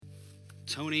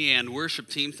Tony and worship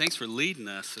team, thanks for leading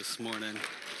us this morning.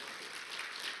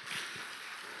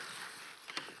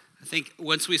 I think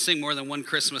once we sing more than one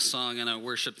Christmas song and a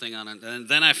worship thing on it, and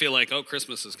then I feel like, oh,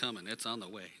 Christmas is coming. It's on the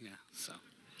way. Yeah, so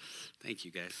thank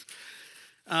you guys.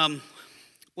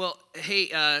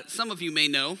 Some of you may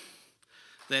know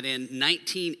that in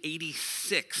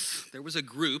 1986, there was a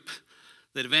group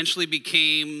that eventually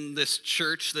became this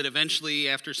church that eventually,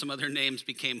 after some other names,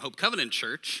 became Hope Covenant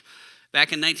Church.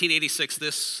 Back in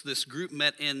 1986, this group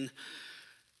met in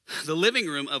the living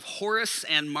room of Horace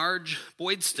and Marge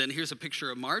Boydston. Here's a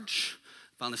picture of Marge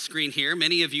up on the screen here.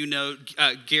 Many of you know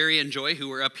Gary and Joy,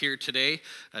 who are up here today.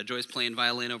 Joy's playing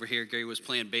violin over here. Gary was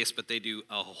playing bass, but they do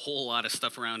a whole lot of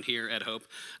stuff around here at Hope.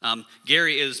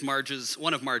 Gary is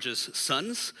one of Marge's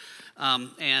sons.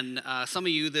 And some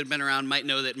of you that have been around might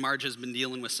know that Marge has been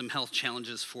dealing with some health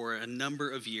challenges for a number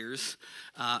of years.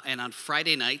 And on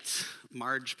Friday night,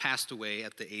 Marge passed away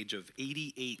at the age of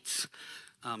 88.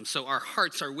 So our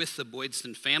hearts are with the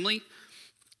Boydston family.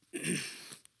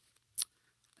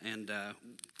 And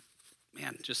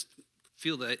just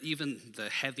feel even the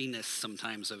heaviness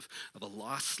sometimes of a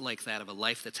loss like that, of a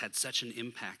life that's had such an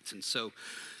impact. And so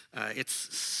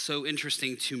it's so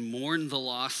interesting to mourn the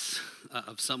loss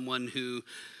of someone who,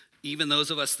 even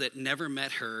those of us that never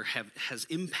met her, has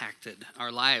impacted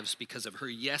our lives because of her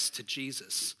yes to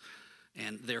Jesus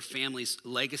and their family's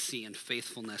legacy and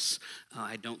faithfulness.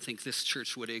 I don't think this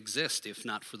church would exist if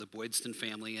not for the Boydston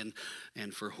family and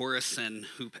for Horace,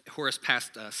 Horace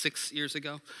passed 6 years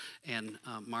ago, and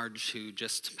Marge, who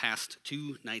just passed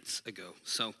 2 nights ago.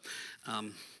 So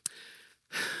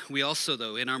we also,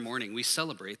 though, in our mourning, we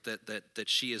celebrate that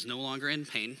she is no longer in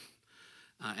pain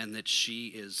and that she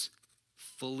is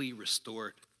fully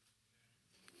restored.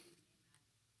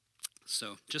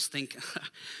 So just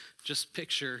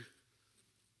picture,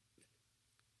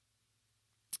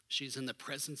 she's in the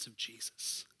presence of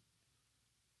Jesus.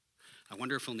 I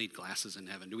wonder if we'll need glasses in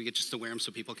heaven. Do we get just to wear them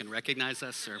so people can recognize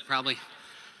us? Or probably,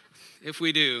 if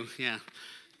we do, yeah.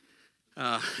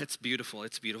 It's beautiful.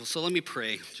 It's beautiful. So let me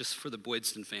pray just for the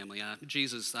Boydston family.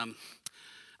 Jesus,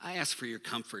 I ask for your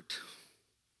comfort,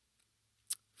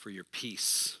 for your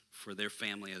peace, for their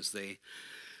family as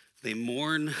they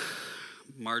mourn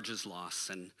Marge's loss,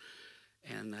 and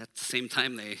at the same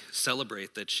time they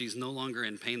celebrate that she's no longer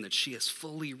in pain, that she is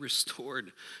fully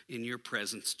restored in your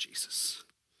presence, Jesus.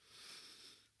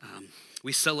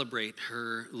 We celebrate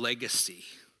her legacy,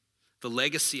 the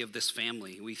legacy of this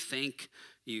family. We thank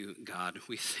you, God.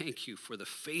 We thank you for the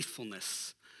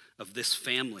faithfulness of this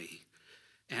family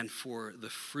and for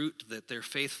the fruit that their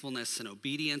faithfulness and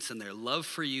obedience and their love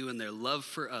for you and their love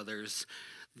for others,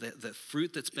 the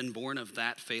fruit that's been born of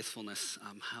that faithfulness,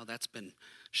 how that's been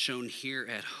shown here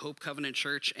at Hope Covenant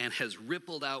Church and has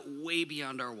rippled out way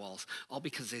beyond our walls, all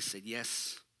because they said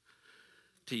yes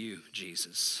to you,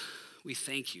 Jesus. We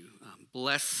thank you.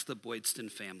 Bless the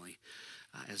Boydston family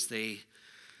as they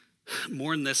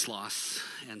mourn this loss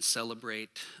and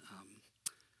celebrate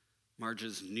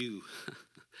Marge's new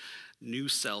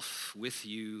self with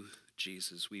you,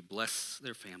 Jesus. We bless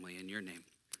their family in your name.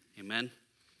 Amen.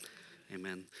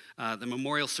 Amen. The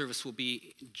memorial service will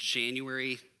be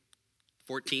January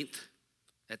 14th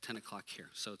at 10 o'clock here.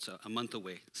 So it's a month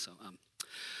away. So,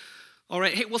 all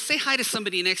right. Hey, well, say hi to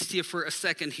somebody next to you for a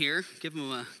second here. Give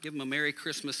them a Merry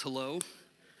Christmas hello.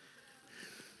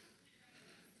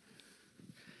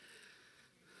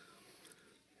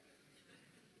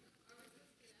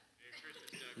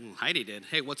 Oh, Heidi did.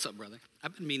 Hey, what's up, brother?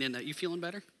 I've been meaning that. You feeling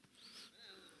better?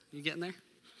 You getting there?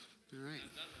 All right.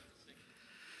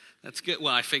 That's good.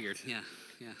 Well, I figured. Yeah.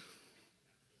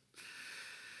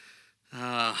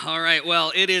 All right.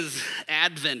 Well, it is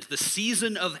Advent, the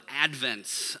season of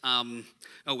Advent.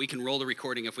 We can roll the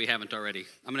recording if we haven't already.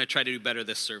 I'm going to try to do better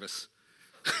this service.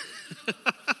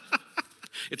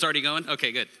 It's already going?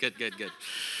 Okay, good.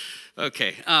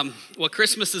 Okay, well,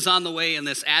 Christmas is on the way in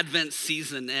this Advent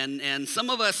season, and some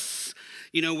of us,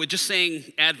 with just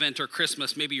saying Advent or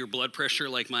Christmas, maybe your blood pressure,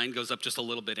 like mine, goes up just a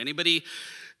little bit. Anybody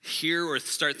hear or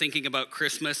start thinking about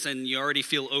Christmas and you already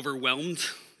feel overwhelmed?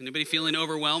 Anybody feeling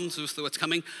overwhelmed with what's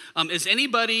coming? Is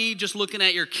anybody just looking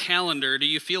at your calendar, do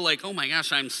you feel like, oh my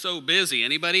gosh, I'm so busy?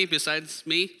 Anybody besides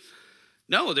me?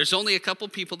 No, there's only a couple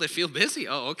people that feel busy.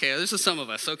 Oh, okay, this is some of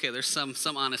us. Okay, there's some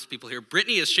honest people here.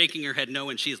 Brittany is shaking her head no,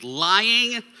 and she's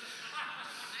lying.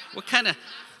 What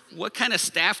kind of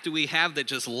staff do we have that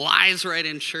just lies right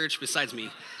in church besides me?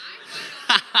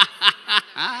 Oh,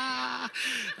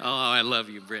 I love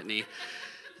you, Brittany.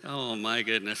 Oh, my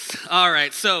goodness. All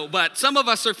right, but some of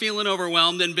us are feeling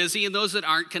overwhelmed and busy, and those that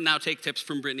aren't can now take tips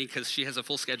from Brittany because she has a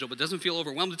full schedule but doesn't feel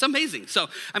overwhelmed. It's amazing. So,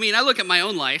 I look at my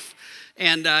own life,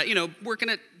 And, working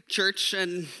at church,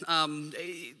 and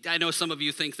I know some of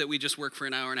you think that we just work for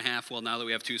an hour and a half. Well, now that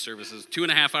we have two services,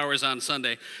 2.5 hours on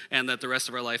Sunday, and that the rest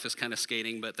of our life is kind of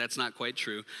skating, but that's not quite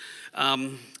true.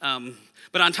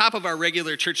 But on top of our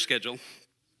regular church schedule,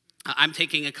 I'm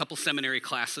taking a couple seminary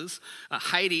classes.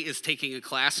 Heidi is taking a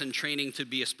class in training to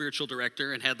be a spiritual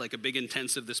director and had like a big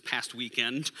intensive this past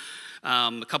weekend.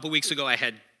 A couple weeks ago, I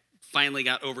had finally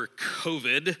got over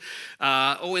COVID.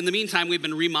 In the meantime, we've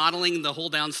been remodeling the whole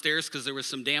downstairs because there was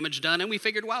some damage done, and we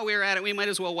figured while we were at it, we might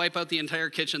as well wipe out the entire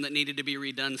kitchen that needed to be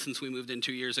redone since we moved in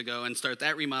 2 years ago and start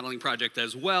that remodeling project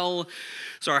as well.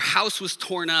 So our house was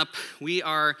torn up. We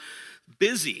are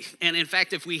busy. And in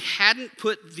fact, if we hadn't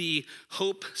put the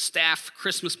Hope staff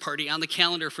Christmas party on the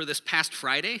calendar for this past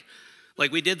Friday,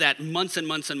 like we did that months and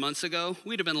months and months ago,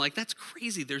 we'd have been like, that's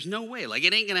crazy. There's no way. Like,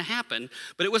 it ain't going to happen.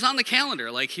 But it was on the calendar.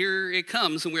 Like, here it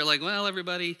comes. And we were like, well,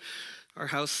 everybody, our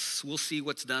house, we'll see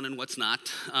what's done and what's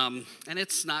not. And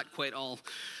it's not quite all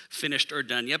finished or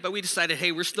done yet. But we decided,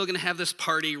 hey, we're still going to have this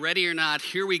party, ready or not.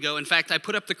 Here we go. In fact, I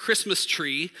put up the Christmas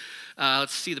tree.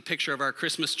 Let's see the picture of our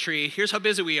Christmas tree. Here's how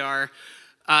busy we are.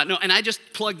 And I just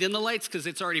plugged in the lights because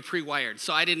it's already pre-wired.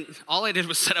 So all I did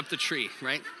was set up the tree,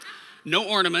 right? No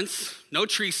ornaments, no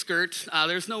tree skirt.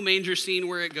 There's no manger scene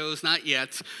where it goes, not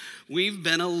yet. We've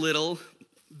been a little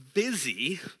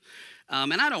busy,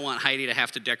 and I don't want Heidi to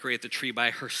have to decorate the tree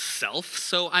by herself.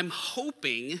 So I'm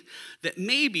hoping that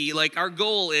maybe, like, our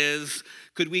goal is,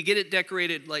 could we get it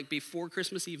decorated like before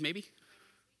Christmas Eve, maybe?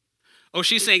 Oh,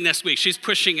 she's saying next week. She's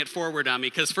pushing it forward on me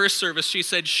because first service, she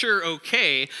said, sure,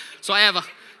 okay. So I have,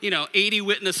 80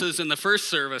 witnesses in the first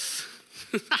service.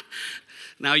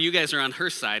 Now you guys are on her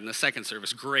side in the second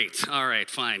service. Great. All right,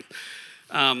 fine.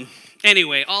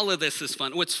 Anyway, all of this is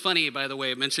fun. What's funny, by the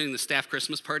way, mentioning the staff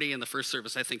Christmas party in the first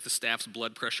service, I think the staff's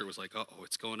blood pressure was like, uh-oh,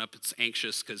 it's going up. It's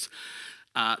anxious because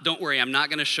don't worry, I'm not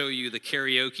going to show you the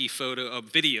karaoke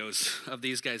videos of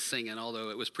these guys singing,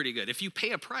 although it was pretty good. If you pay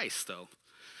a price, though,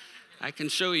 I can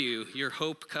show you your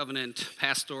Hope Covenant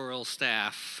pastoral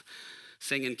staff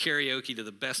singing karaoke to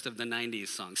the best of the 90s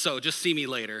songs. So just see me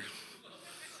later.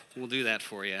 We'll do that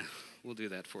for you.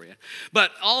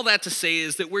 But all that to say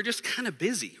is that we're just kind of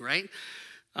busy, right?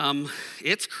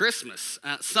 It's Christmas.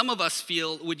 Some of us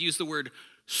would use the word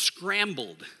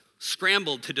scrambled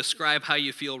to describe how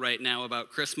you feel right now about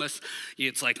Christmas.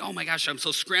 It's like, oh my gosh, I'm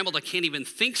so scrambled, I can't even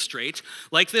think straight.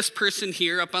 Like this person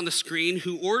here up on the screen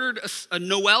who ordered a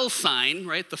Noel sign,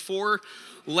 right? The 4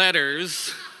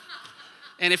 letters.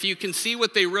 And if you can see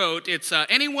what they wrote, it's,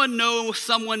 anyone know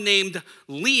someone named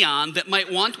Leon that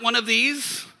might want one of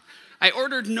these? I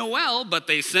ordered Noel, but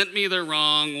they sent me the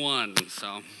wrong one.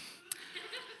 So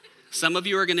some of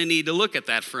you are going to need to look at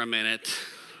that for a minute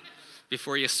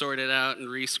before you sort it out and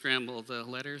re-scramble the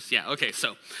letters. Yeah, okay,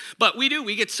 but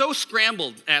we get so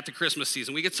scrambled at the Christmas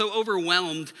season. We get so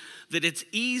overwhelmed that it's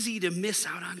easy to miss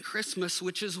out on Christmas,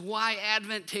 which is why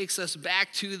Advent takes us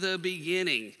back to the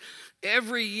beginning.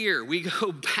 Every year, we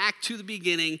go back to the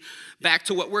beginning, back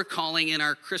to what we're calling in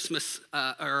our Christmas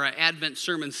or our Advent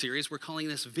sermon series. We're calling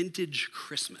this Vintage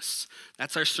Christmas.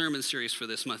 That's our sermon series for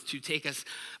this month, to take us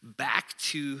back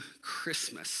to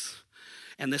Christmas.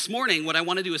 And this morning, what I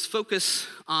want to do is focus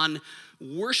on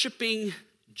worshiping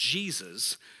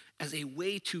Jesus as a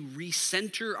way to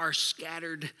recenter our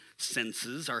scattered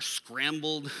senses, our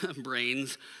scrambled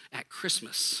brains at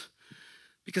Christmas.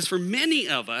 Because for many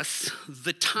of us,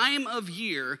 the time of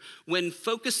year when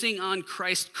focusing on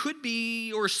Christ could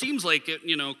be, or seems like it,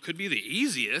 could be the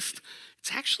easiest,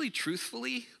 it's actually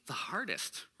truthfully the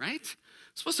hardest, right?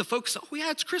 I'm supposed to focus, oh yeah,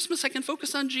 it's Christmas, I can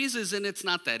focus on Jesus, and it's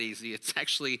not that easy. It's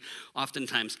actually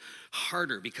oftentimes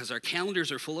harder because our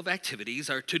calendars are full of activities,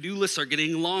 our to-do lists are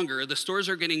getting longer, the stores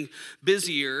are getting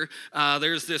busier,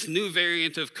 there's this new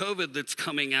variant of COVID that's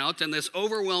coming out, and this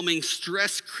overwhelming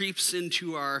stress creeps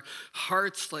into our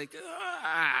hearts like,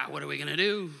 what are we gonna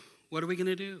do? What are we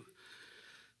gonna do?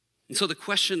 And so the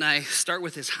question I start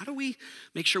with is, how do we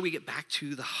make sure we get back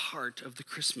to the heart of the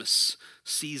Christmas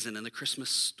season and the Christmas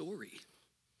story?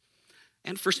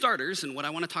 And for starters, and what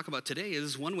I want to talk about today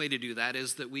is one way to do that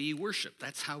is that we worship.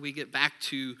 That's how we get back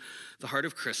to the heart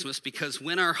of Christmas, because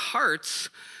when our hearts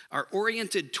are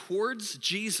oriented towards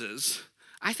Jesus,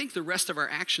 I think the rest of our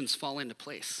actions fall into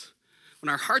place. When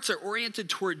our hearts are oriented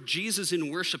toward Jesus in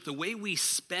worship, the way we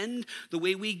spend, the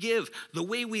way we give, the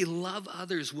way we love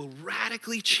others will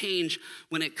radically change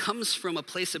when it comes from a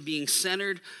place of being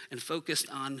centered and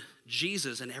focused on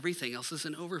Jesus, and everything else is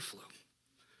an overflow.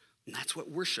 And that's what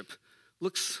worship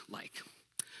looks like.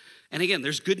 And again,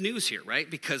 there's good news here, right?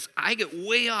 Because I get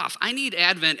way off. I need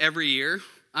Advent every year.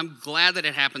 I'm glad that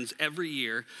it happens every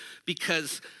year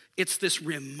because It's this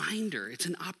reminder, it's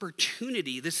an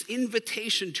opportunity, this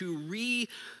invitation to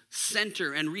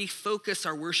recenter and refocus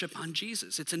our worship on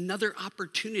Jesus. It's another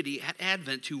opportunity at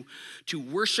Advent to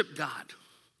worship God.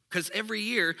 Because every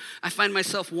year I find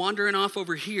myself wandering off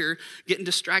over here, getting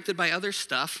distracted by other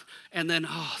stuff, and then,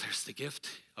 there's the gift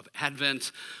of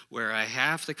Advent where I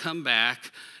have to come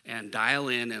back and dial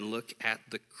in and look at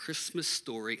the Christmas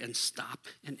story and stop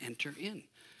and enter in.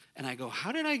 And I go,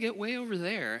 how did I get way over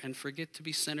there and forget to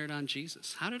be centered on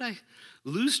Jesus? How did I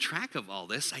lose track of all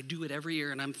this? I do it every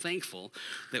year, and I'm thankful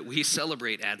that we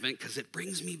celebrate Advent because it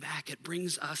brings me back. It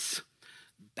brings us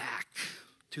back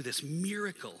to this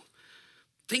miracle.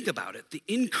 Think about it. The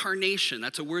incarnation,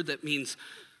 that's a word that means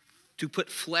to put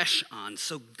flesh on.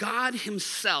 So God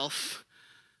himself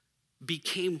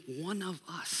became one of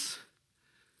us,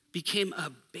 became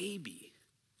a baby.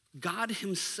 God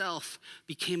himself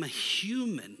became a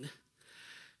human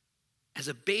as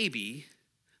a baby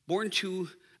born to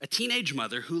a teenage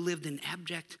mother who lived in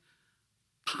abject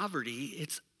poverty.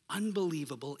 It's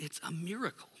unbelievable. It's a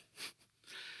miracle.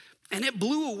 And it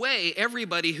blew away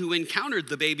everybody who encountered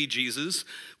the baby Jesus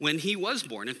when he was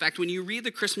born. In fact, when you read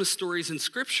the Christmas stories in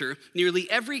Scripture, nearly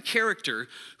every character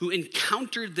who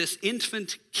encountered this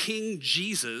infant King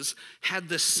Jesus had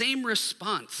the same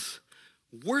response: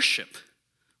 worship.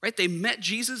 Right? They met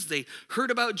Jesus, they heard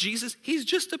about Jesus. He's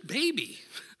just a baby.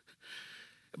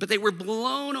 But they were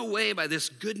blown away by this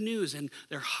good news, and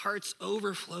their hearts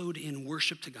overflowed in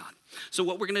worship to God. So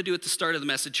what we're going to do at the start of the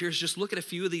message here is just look at a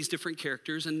few of these different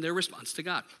characters and their response to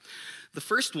God. The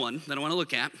first one that I want to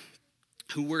look at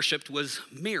who worshiped was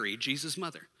Mary, Jesus'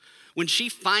 mother. When she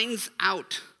finds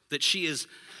out that she is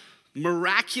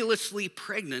miraculously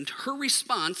pregnant, her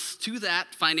response to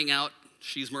that, finding out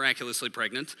she's miraculously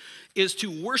pregnant, is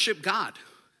to worship God.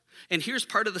 And here's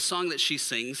part of the song that she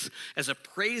sings as a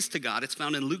praise to God. It's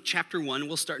found in Luke chapter 1.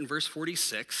 We'll start in verse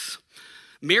 46.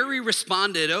 Mary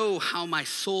responded, "Oh, how my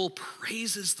soul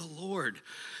praises the Lord.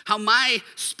 How my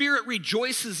spirit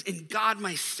rejoices in God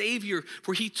my Savior,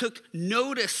 for he took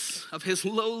notice of his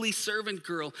lowly servant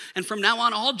girl. And from now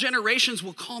on, all generations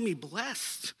will call me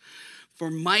blessed. For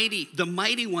the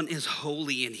mighty one is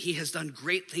holy, and he has done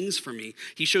great things for me.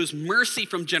 He shows mercy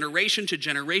from generation to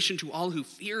generation to all who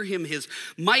fear him. His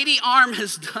mighty arm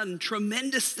has done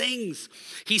tremendous things.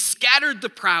 He scattered the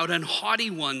proud and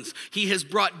haughty ones. He has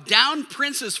brought down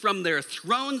princes from their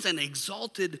thrones and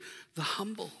exalted the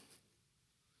humble."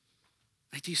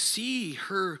 Like, do you see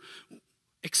her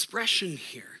expression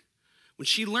here? When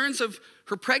she learns of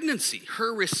her pregnancy,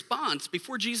 her response,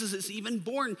 before Jesus is even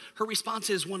born, her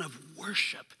response is one of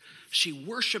worship. She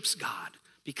worships God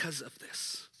because of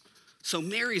this. So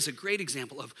Mary is a great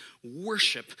example of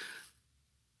worship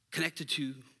connected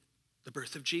to the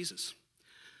birth of Jesus.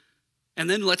 And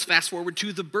then let's fast forward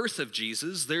to the birth of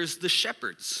Jesus. There's the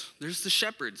shepherds.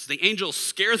 The angels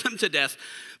scare them to death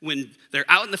when they're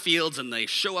out in the fields and they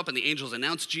show up and the angels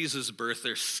announce Jesus' birth.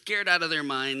 They're scared out of their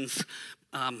minds.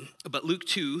 But Luke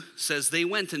 2 says they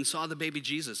went and saw the baby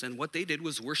Jesus, and what they did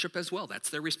was worship as well. That's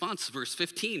their response. Verse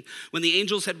 15, when the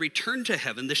angels had returned to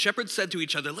heaven, the shepherds said to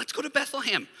each other, "Let's go to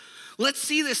Bethlehem. Let's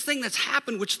see this thing that's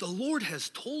happened, which the Lord has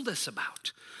told us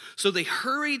about." So they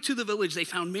hurried to the village. They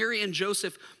found Mary and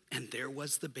Joseph, and there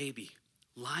was the baby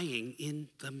lying in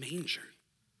the manger.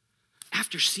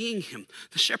 After seeing him,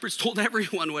 the shepherds told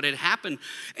everyone what had happened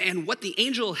and what the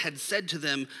angel had said to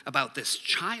them about this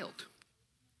child.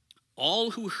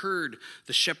 All who heard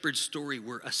the shepherd's story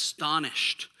were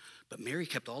astonished, but Mary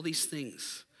kept all these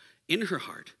things in her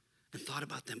heart and thought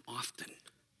about them often.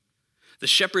 The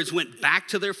shepherds went back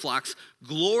to their flocks,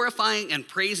 glorifying and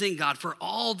praising God for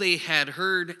all they had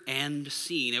heard and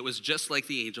seen. It was just like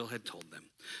the angel had told them.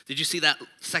 Did you see that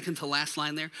second to last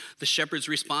line there? The shepherds'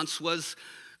 response was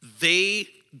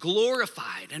they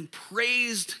glorified and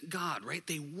praised God, right?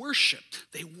 They worshiped.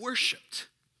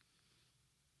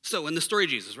 So in the story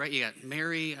of Jesus, right, you got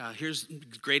Mary, here's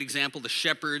a great example, the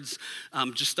shepherds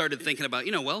just started thinking about,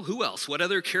 who else? What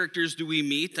other characters do we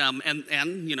meet?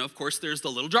 And of course, there's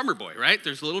the little drummer boy, right?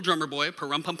 There's the little drummer boy,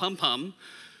 pa-rum-pum-pum-pum,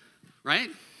 right?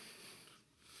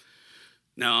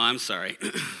 No, I'm sorry.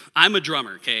 I'm a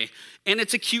drummer, okay? And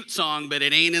it's a cute song, but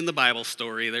it ain't in the Bible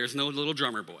story. There's no little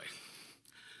drummer boy.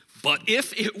 But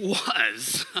if it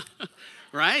was,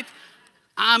 right?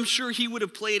 I'm sure he would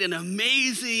have played an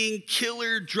amazing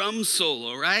killer drum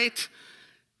solo, right?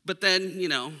 But then,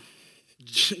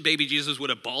 baby Jesus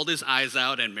would have bawled his eyes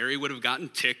out and Mary would have gotten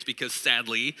ticked because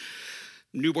sadly,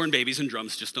 newborn babies and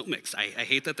drums just don't mix. I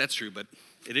hate that that's true, but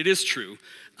it is true.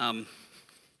 And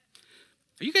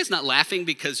Are you guys not laughing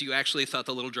because you actually thought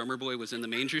the little drummer boy was in the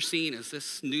manger scene? Is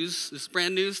this news, is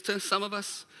brand news to some of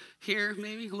us here,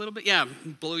 maybe a little bit? Yeah,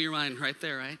 blow your mind right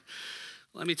there, right?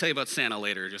 Let me tell you about Santa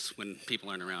later, just when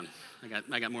people aren't around.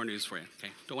 I got more news for you,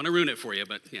 okay? Don't want to ruin it for you,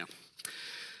 but yeah.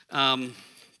 All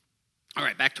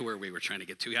right, back to where we were trying to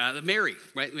get to. Mary,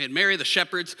 right? We had Mary, the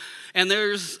shepherds, and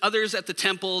there's others at the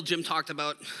temple Jim talked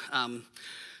about.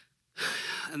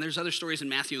 And there's other stories in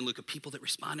Matthew and Luke of people that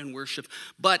respond in worship.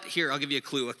 But here, I'll give you a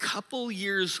clue. A couple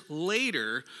years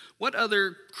later, what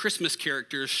other Christmas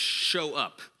characters show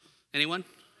up? Anyone?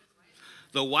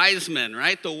 The wise men,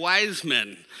 right? The wise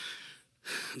men.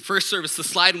 In first service, the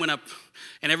slide went up,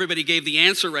 and everybody gave the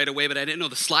answer right away, but I didn't know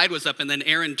the slide was up, and then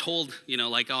Aaron told,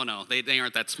 oh no, they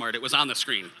aren't that smart. It was on the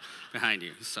screen behind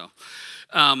you. So,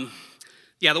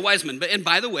 the wise men. And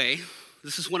by the way,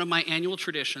 this is one of my annual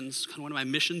traditions, kind of one of my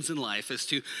missions in life, is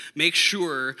to make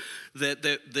sure that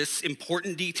this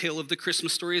important detail of the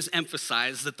Christmas story is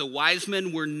emphasized, that the wise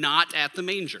men were not at the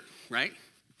manger, right?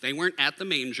 They weren't at the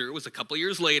manger. It was a couple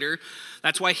years later.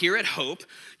 That's why here at Hope,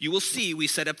 you will see we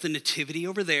set up the nativity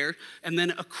over there, and then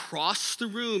across the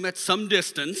room at some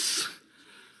distance,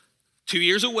 2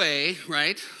 years away,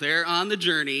 right? They're on the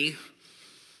journey.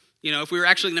 If we were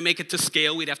actually going to make it to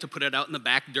scale, we'd have to put it out in the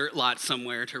back dirt lot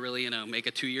somewhere to really, make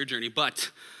a 2-year journey.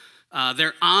 But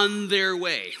they're on their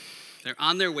way. They're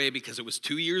on their way because it was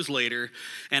 2 years later.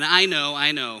 And I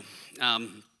know,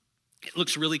 it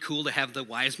looks really cool to have the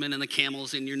wise men and the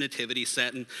camels in your nativity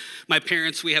set. And my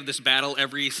parents, we have this battle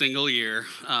every single year.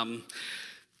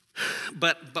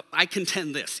 But I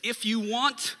contend this. If you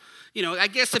want... I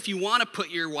guess if you want to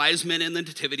put your wise men in the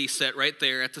nativity set right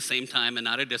there at the same time and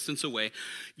not a distance away,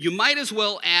 you might as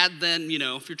well add then,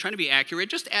 if you're trying to be accurate,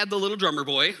 just add the little drummer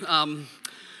boy.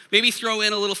 Maybe throw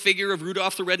in a little figure of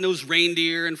Rudolph the Red-Nosed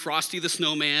Reindeer and Frosty the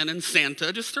Snowman and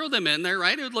Santa. Just throw them in there,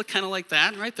 right? It would look kind of like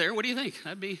that right there. What do you think?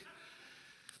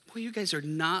 Boy, you guys are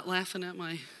not laughing at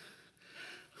my...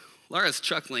 Laura's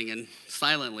chuckling and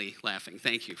silently laughing.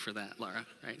 Thank you for that, Laura,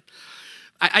 right?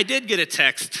 I did get a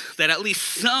text that at least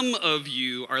some of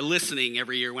you are listening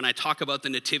every year when I talk about the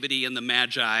Nativity and the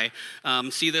Magi.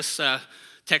 See this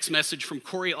text message from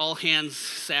Corey Allhands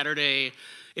Saturday.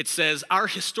 It says, our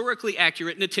historically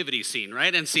accurate nativity scene,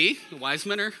 right? And see, the wise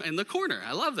men are in the corner.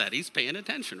 I love that. He's paying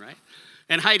attention, right?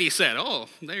 And Heidi said, oh,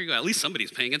 there you go. At least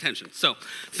somebody's paying attention. So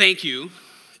thank you,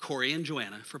 Corey and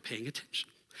Joanna, for paying attention.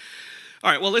 All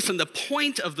right, well, listen, the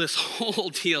point of this whole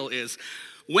deal is,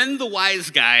 when the wise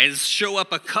guys show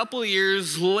up a couple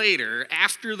years later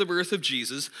after the birth of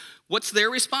Jesus, what's their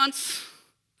response?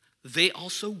 They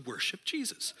also worship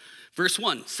Jesus. Verse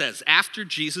 1 says, after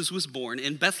Jesus was born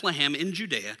in Bethlehem in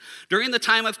Judea, during the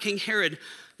time of King Herod,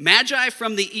 Magi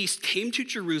from the east came to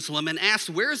Jerusalem and asked,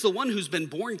 where is the one who's been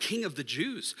born King of the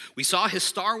Jews? We saw his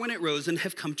star when it rose and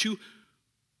have come to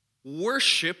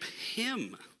worship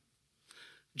him.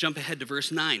 Jump ahead to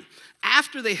verse 9.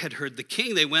 After they had heard the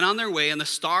king, they went on their way, and the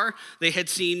star they had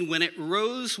seen when it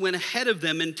rose went ahead of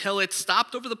them until it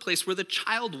stopped over the place where the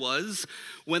child was.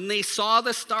 When they saw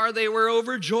the star, they were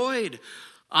overjoyed.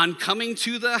 On coming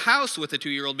to the house with the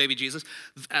 2-year-old baby Jesus,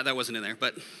 that wasn't in there,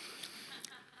 but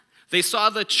they saw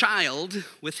the child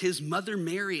with his mother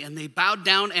Mary, and they bowed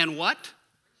down and what?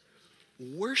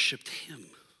 Worshipped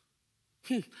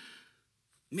him.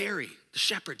 Mary, the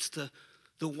shepherds,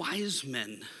 the wise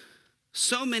men,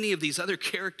 so many of these other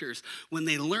characters, when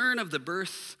they learn of the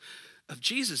birth of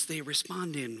Jesus, they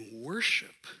respond in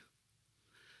worship,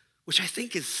 which I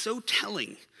think is so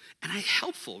telling and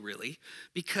helpful, really,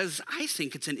 because I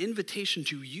think it's an invitation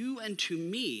to you and to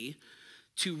me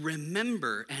to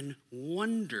remember and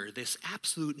wonder this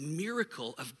absolute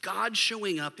miracle of God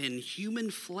showing up in human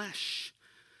flesh.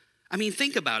 I mean,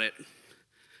 think about it.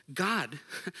 God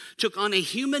took on a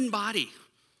human body,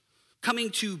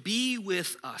 coming to be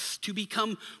with us, to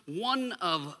become one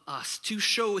of us, to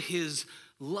show his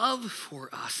love for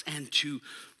us and to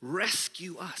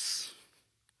rescue us.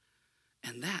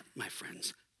 And that, my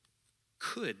friends,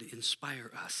 could inspire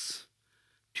us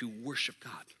to worship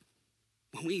God.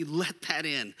 When we let that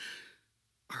in,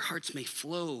 our hearts may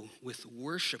flow with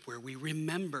worship where we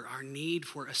remember our need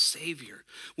for a Savior.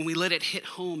 When we let it hit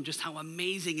home just how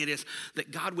amazing it is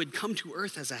that God would come to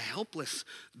earth as a helpless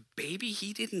baby.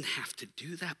 He didn't have to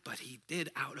do that, but he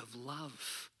did out of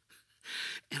love.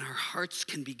 And our hearts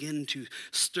can begin to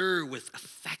stir with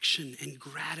affection and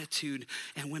gratitude.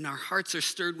 And when our hearts are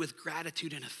stirred with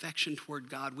gratitude and affection toward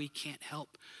God, we can't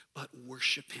help but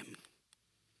worship him.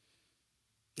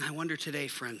 I wonder today,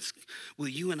 friends, will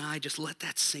you and I just let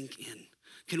that sink in?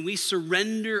 Can we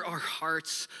surrender our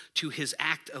hearts to his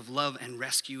act of love and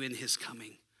rescue in his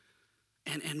coming?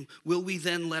 And will we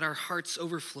then let our hearts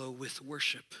overflow with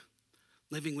worship,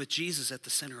 living with Jesus at the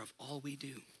center of all we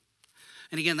do?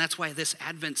 And again, that's why this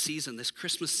Advent season, this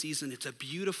Christmas season, it's a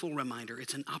beautiful reminder.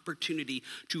 It's an opportunity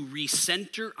to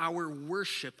recenter our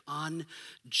worship on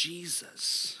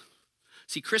Jesus.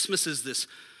 See, Christmas is this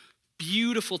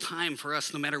beautiful time for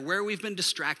us, no matter where we've been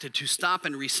distracted, to stop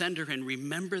and recenter and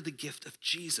remember the gift of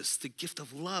Jesus, the gift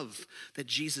of love that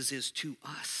Jesus is to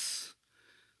us.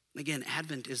 Again,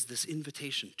 Advent is this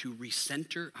invitation to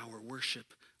recenter our worship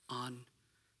on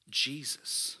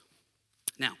Jesus.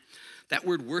 Now, that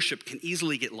word worship can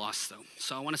easily get lost, though.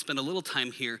 So I want to spend a little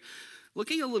time here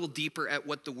looking a little deeper at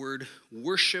what the word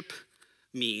worship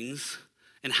means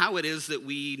and how it is that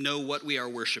we know what we are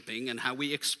worshiping and how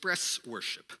we express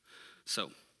worship.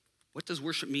 So, what does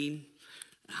worship mean?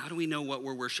 How do we know what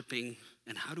we're worshiping?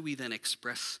 And how do we then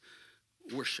express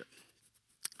worship?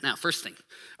 Now, first thing,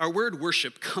 our word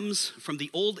worship comes from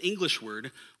the Old English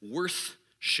word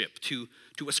worthship, to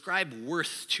ascribe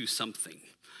worth to something.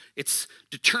 It's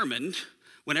determined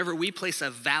whenever we place a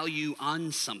value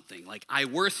on something, like I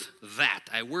worth that,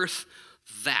 I worth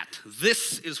that.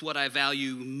 This is what I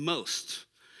value most.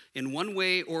 In one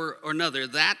way or another,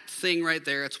 that thing right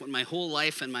there, it's what my whole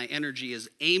life and my energy is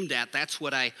aimed at. That's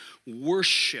what I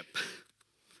worship.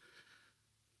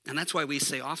 And that's why we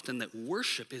say often that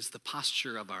worship is the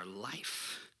posture of our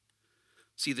life.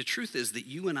 See, the truth is that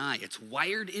you and I, it's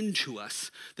wired into us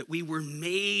that we were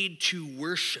made to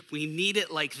worship. We need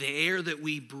it like the air that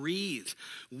we breathe.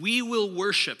 We will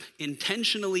worship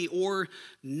intentionally or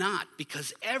not,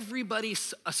 because everybody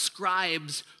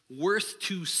ascribes worth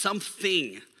to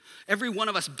something. Every one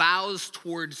of us bows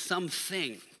towards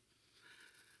something.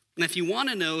 And if you want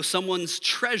to know someone's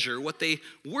treasure, what they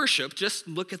worship, just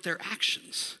look at their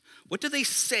actions. What do they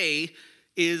say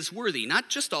is worthy? Not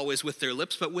just always with their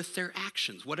lips, but with their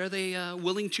actions. What are they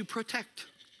willing to protect?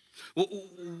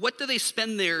 What do they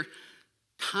spend their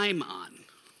time on?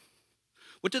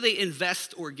 What do they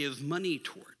invest or give money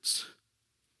towards?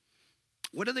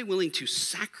 What are they willing to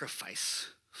sacrifice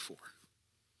for?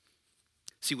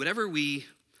 See, whatever we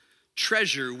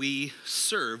treasure, we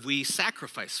serve, we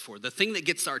sacrifice for. The thing that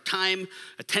gets our time,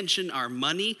 attention, our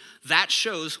money, that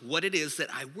shows what it is that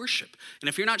I worship. And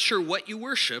if you're not sure what you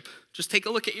worship, just take a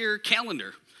look at your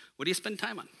calendar. What do you spend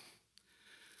time on?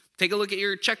 Take a look at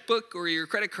your checkbook or your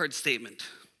credit card statement,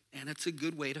 and it's a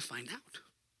good way to find out.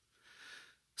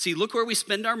 See, look where we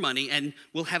spend our money, and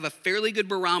we'll have a fairly good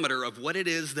barometer of what it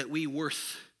is that we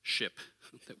worship.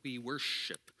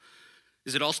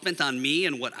 Is it all spent on me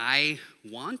and what I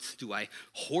want? Do I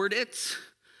hoard it?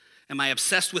 Am I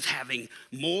obsessed with having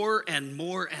more and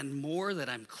more and more that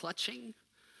I'm clutching?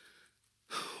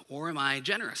 Or am I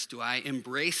generous? Do I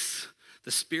embrace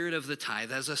the spirit of the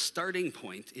tithe as a starting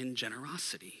point in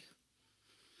generosity?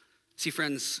 See,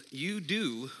 friends, you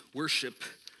do worship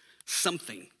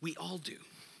something. We all do.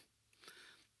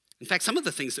 In fact, some of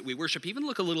the things that we worship even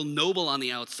look a little noble on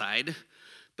the outside,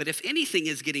 but if anything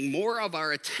is getting more of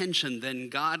our attention than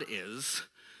God is,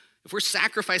 if we're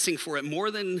sacrificing for it more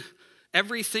than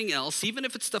everything else, even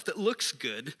if it's stuff that looks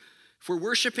good, if we're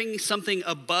worshiping something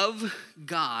above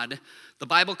God, the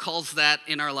Bible calls that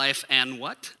in our life an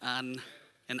what? An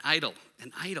idol.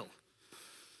 An idol.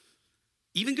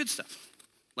 Even good stuff,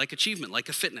 like achievement, like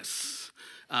a fitness.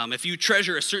 If you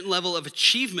treasure a certain level of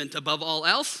achievement above all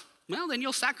else, well, then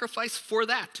you'll sacrifice for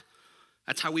that.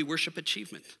 That's how we worship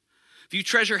achievement. If you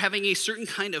treasure having a certain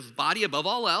kind of body above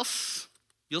all else,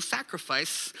 you'll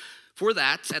sacrifice for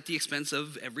that at the expense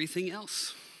of everything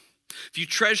else. If you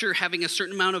treasure having a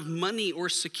certain amount of money or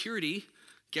security,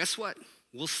 guess what?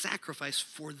 We'll sacrifice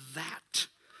for that.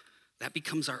 That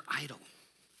becomes our idol.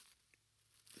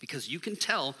 Because you can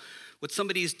tell what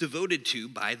somebody is devoted to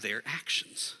by their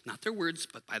actions. Not their words,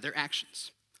 but by their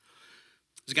actions.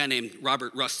 There's a guy named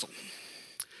Robert Russell.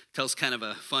 Tells kind of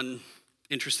a fun,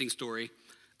 interesting story.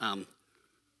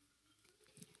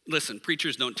 Listen,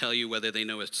 preachers don't tell you whether they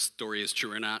know a story is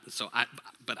true or not,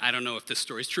 but I don't know if this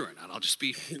story is true or not. I'll just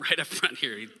be right up front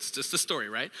here. It's just a story,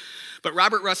 right? But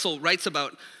Robert Russell writes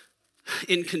about,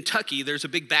 in Kentucky, there's a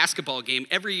big basketball game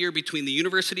every year between the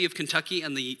University of Kentucky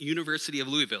and the University of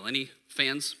Louisville. Any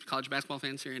fans, college basketball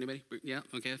fans here, anybody? Yeah,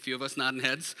 okay, a few of us nodding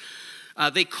heads.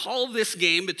 They call this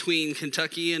game between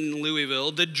Kentucky and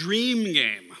Louisville the Dream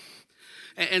Game.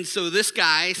 And so this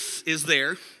guy is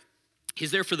there.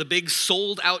 He's there for the big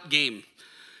sold-out game.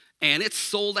 And it's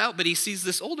sold out, but he sees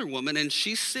this older woman, and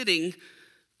she's sitting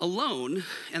alone,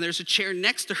 and there's a chair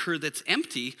next to her that's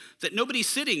empty that nobody's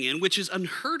sitting in, which is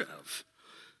unheard of.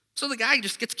 So the guy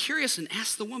just gets curious and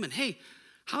asks the woman, hey,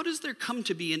 how does there come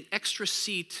to be an extra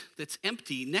seat that's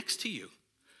empty next to you?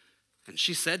 And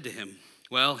she said to him,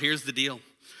 Well, here's the deal.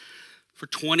 For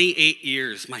 28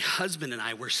 years, my husband and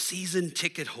I were season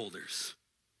ticket holders.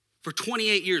 For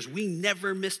 28 years, we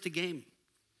never missed a game.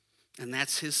 And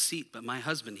that's his seat, but my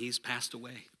husband, he's passed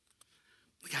away.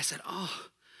 The guy said, oh,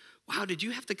 wow, did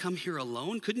you have to come here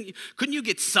alone? Couldn't you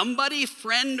get somebody,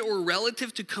 friend or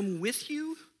relative, to come with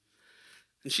you?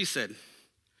 And she said,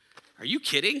 are you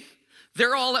kidding?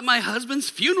 They're all at my husband's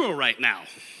funeral right now.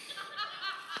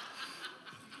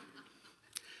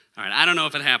 All right, I don't know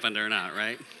if it happened or not,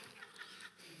 right?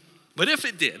 But if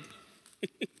it did,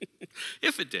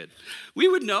 we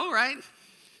would know, right?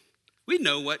 We'd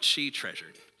know what she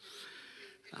treasured.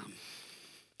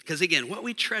 Because again, what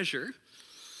we treasure,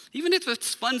 even if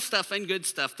it's fun stuff and good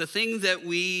stuff, the things that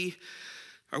we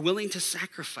are willing to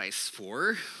sacrifice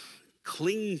for,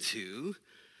 cling to,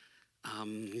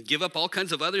 give up all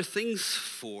kinds of other things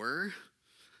for,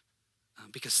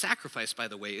 because sacrifice, by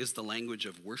the way, is the language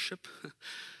of worship.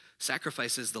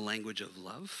 Sacrifice is the language of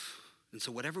love. And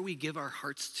so whatever we give our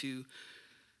hearts to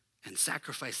and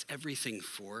sacrifice everything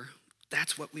for,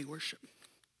 that's what we worship.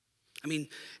 I mean,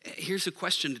 here's a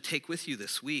question to take with you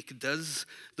this week. Does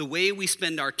the way we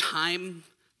spend our time,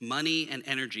 money, and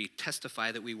energy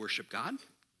testify that we worship God?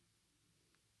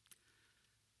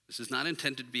 This is not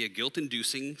intended to be a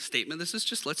guilt-inducing statement. This is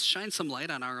just, let's shine some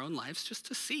light on our own lives just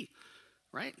to see,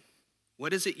 right?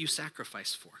 What is it you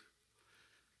sacrifice for?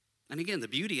 And again, the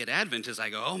beauty at Advent is I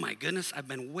go, oh my goodness, I've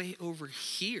been way over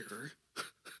here.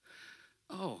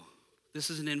 Oh, this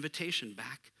is an invitation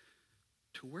back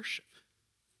to worship.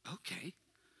 Okay,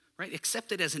 right?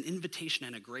 Accept it as an invitation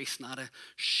and a grace, not a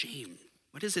shame.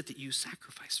 What is it that you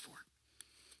sacrifice for?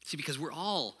 See, because we're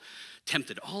all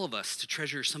tempted, all of us, to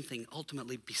treasure something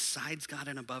ultimately besides God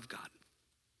and above God.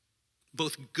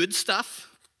 Both good stuff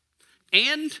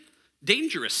and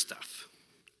dangerous stuff.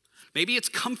 Maybe it's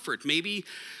comfort. Maybe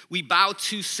we bow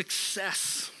to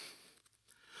success.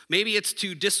 Maybe it's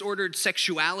to disordered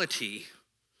sexuality.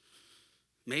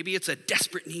 Maybe it's a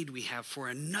desperate need we have for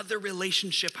another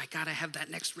relationship. I gotta have that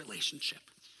next relationship.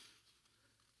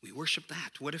 We worship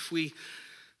that. What if we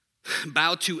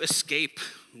bow to escape?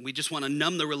 We just want to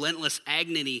numb the relentless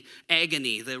agony,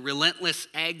 the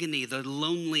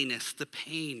loneliness, the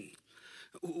pain.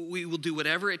 We will do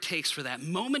whatever it takes for that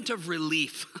moment of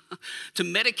relief to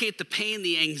medicate the pain,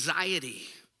 the anxiety.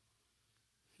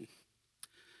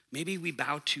 Maybe we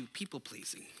bow to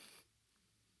people-pleasing.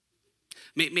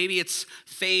 Maybe it's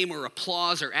fame or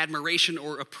applause or admiration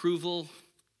or approval.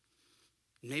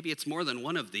 Maybe it's more than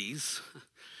one of these.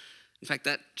 In fact,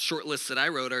 that short list that I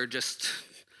wrote are just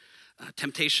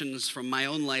temptations from my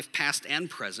own life, past and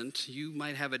present. You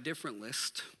might have a different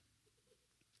list.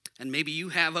 And maybe you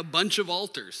have a bunch of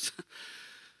altars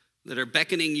that are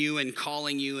beckoning you and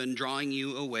calling you and drawing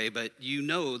you away, but you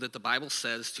know that the Bible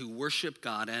says to worship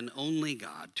God and only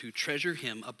God, to treasure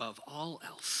him above all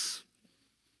else.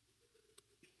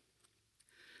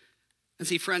 And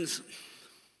see, friends,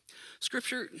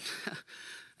 Scripture,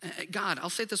 God,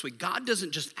 I'll say it this way, God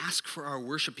doesn't just ask for our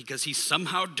worship because he's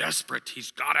somehow desperate.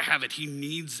 He's got to have it. He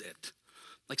needs it.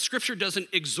 Like Scripture doesn't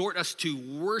exhort us to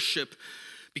worship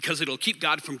because it'll keep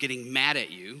God from getting mad at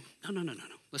you. No.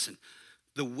 Listen,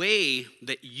 the way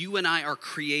that you and I are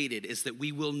created is that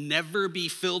we will never be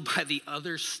filled by the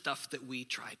other stuff that we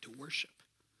try to worship.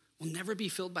 We'll never be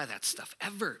filled by that stuff,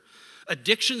 ever.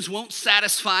 Addictions won't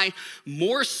satisfy.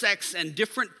 More sex and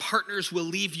different partners will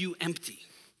leave you empty.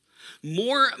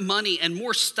 More money and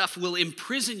more stuff will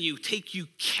imprison you, take you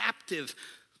captive.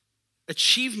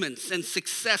 Achievements and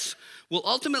success will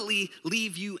ultimately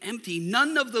leave you empty.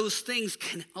 None of those things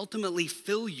can ultimately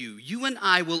fill you. You and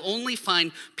I will only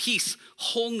find peace,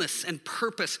 wholeness, and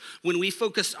purpose when we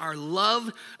focus our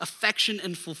love, affection,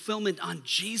 and fulfillment on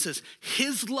Jesus.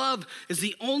 His love is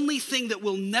the only thing that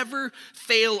will never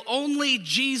fail. Only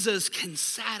Jesus can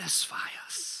satisfy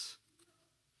us.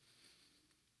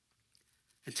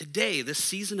 And today, this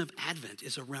season of Advent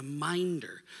is a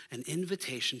reminder, an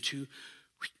invitation to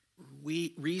we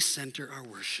recenter our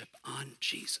worship on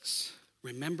Jesus,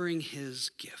 remembering his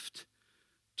gift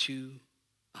to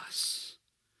us.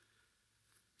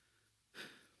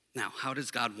 Now, how does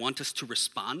God want us to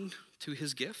respond to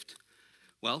his gift?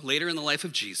 Well, later in the life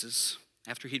of Jesus,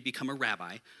 after he'd become a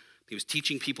rabbi, he was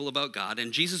teaching people about God,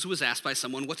 and Jesus was asked by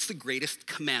someone, what's the greatest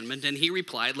commandment? And he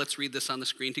replied, let's read this on the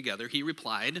screen together. He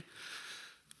replied,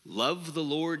 love the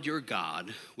Lord your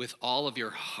God with all of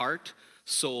your heart,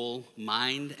 soul,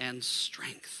 mind, and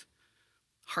strength.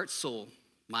 Heart, soul,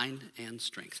 mind, and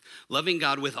strength. Loving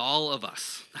God with all of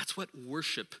us. That's what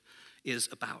worship is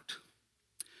about.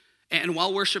 And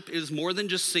while worship is more than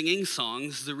just singing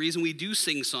songs, the reason we do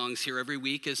sing songs here every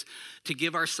week is to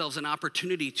give ourselves an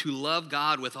opportunity to love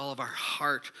God with all of our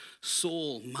heart,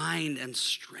 soul, mind, and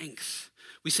strength.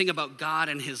 We sing about God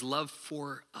and his love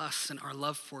for us and our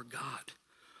love for God.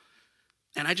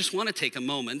 And I just want to take a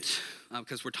moment,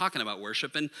 because we're talking about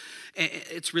worship, and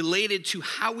it's related to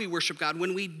how we worship God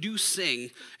when we do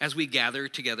sing as we gather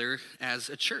together as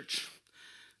a church.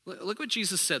 Look what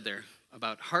Jesus said there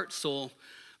about heart, soul,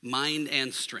 mind,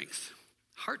 and strength.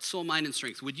 Heart, soul, mind, and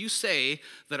strength. Would you say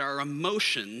that our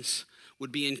emotions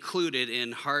would be included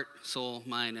in heart, soul,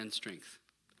 mind, and strength?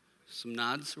 Some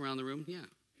nods around the room? Yeah.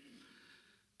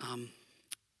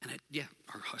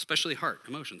 Especially heart,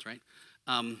 emotions, right?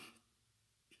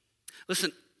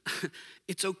 Listen,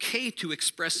 it's okay to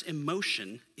express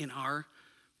emotion in our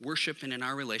worship and in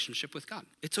our relationship with God.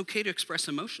 It's okay to express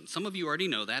emotion. Some of you already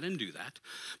know that and do that.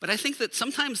 But I think that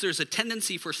sometimes there's a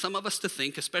tendency for some of us to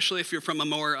think, especially if you're from a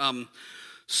more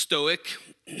stoic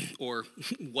or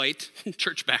white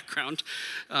church background,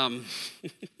 I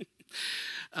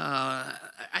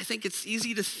think it's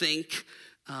easy to think,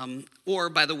 or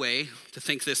by the way, to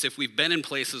think this if we've been in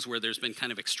places where there's been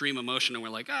kind of extreme emotion and we're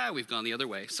like, we've gone the other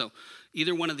way. So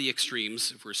either one of the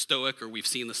extremes, if we're stoic or we've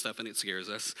seen the stuff and it scares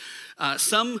us,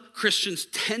 some Christians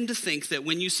tend to think that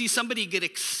when you see somebody get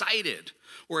excited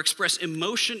or express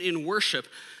emotion in worship,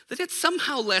 that it's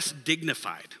somehow less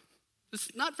dignified.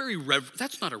 It's not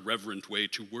that's not a reverent way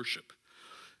to worship.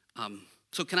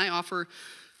 So can I offer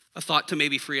a thought to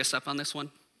maybe free us up on this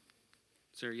one?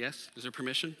 Is there a yes? Is there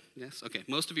permission? Yes? Okay,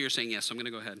 most of you are saying yes, so I'm going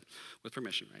to go ahead with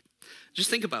permission, right? Just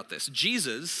think about this.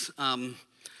 Jesus,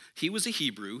 he was a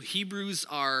Hebrew. Hebrews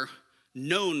are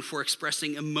known for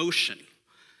expressing emotion.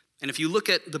 And if you look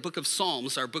at the book of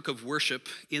Psalms, our book of worship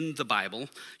in the Bible,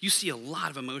 you see a lot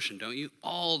of emotion, don't you?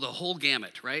 The whole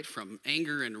gamut, right? From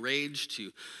anger and rage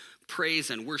to praise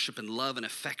and worship and love and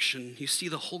affection. You see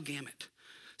the whole gamut.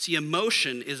 See,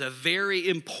 emotion is a very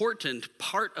important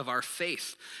part of our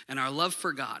faith and our love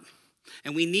for God.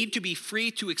 And we need to be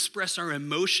free to express our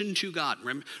emotion to God.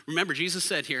 Remember, Jesus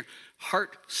said here,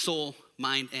 heart, soul,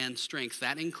 mind, and strength.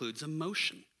 That includes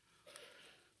emotion.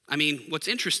 I mean, what's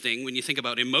interesting when you think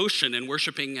about emotion and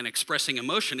worshiping and expressing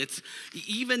emotion, it's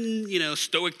even,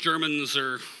 stoic Germans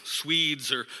or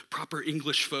Swedes or proper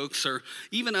English folks or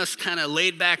even us kind of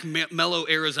laid back, mellow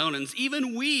Arizonans,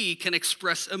 even we can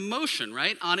express emotion,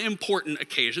 right? On important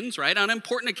occasions, right? On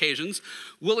important occasions,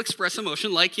 we'll express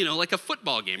emotion like a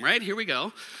football game, right? Here we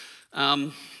go.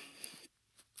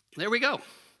 There we go.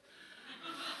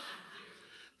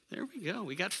 There we go.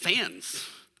 We got fans.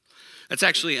 That's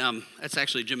actually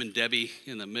Jim and Debbie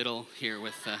in the middle here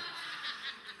with,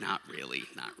 not really.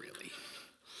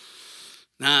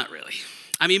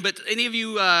 I mean, but any of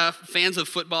you fans of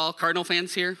football, Cardinal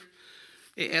fans here?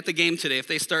 At the game today, if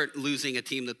they start losing a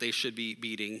team that they should be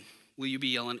beating, will you be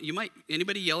yelling?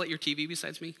 Anybody yell at your TV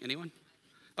besides me? Anyone?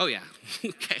 Oh yeah,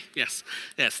 okay, yes,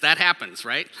 that happens,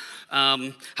 right?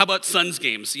 How about Suns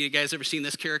games? You guys ever seen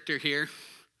this character here,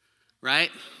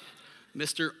 right?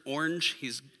 Mr. Orange,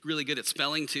 he's really good at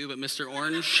spelling too, but Mr.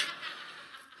 Orange.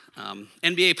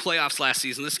 NBA playoffs last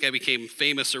season, this guy became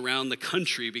famous around the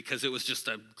country because it was just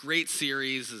a great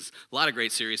series, a lot of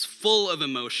great series, full of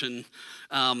emotion.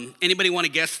 Anybody want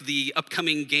to guess the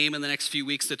upcoming game in the next few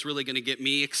weeks that's really going to get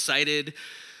me excited?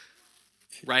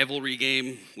 Rivalry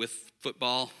game with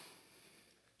football.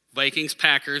 Vikings,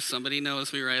 Packers, somebody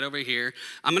knows me right over here.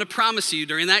 I'm going to promise you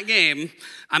during that game,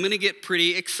 I'm going to get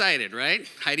pretty excited, right?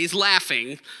 Heidi's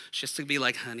laughing. She's to be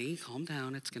like, honey, calm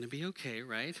down. It's going to be okay,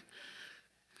 right?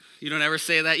 You don't ever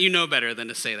say that? You know better than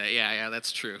to say that. Yeah,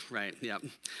 that's true, right? Yeah.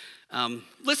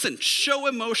 Listen, show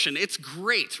emotion. It's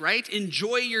great, right?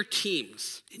 Enjoy your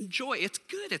teams. Enjoy. It's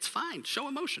good. It's fine. Show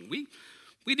emotion.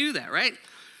 We do that, right?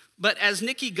 But as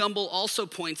Nicky Gumbel also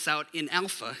points out in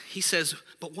Alpha, he says,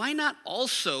 but why not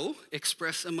also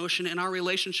express emotion in our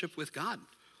relationship with God,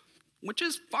 which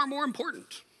is far more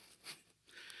important?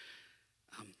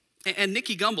 And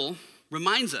Nicky Gumbel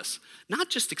reminds us, not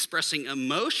just expressing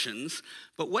emotions,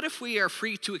 but what if we are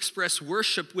free to express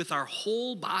worship with our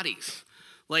whole bodies?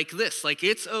 Like this, like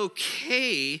it's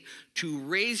okay to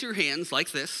raise your hands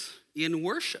like this in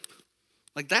worship.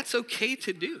 Like that's okay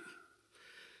to do.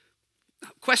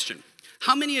 Question,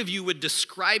 how many of you would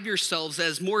describe yourselves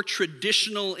as more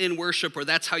traditional in worship, or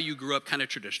that's how you grew up, kind of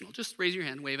traditional? Just raise your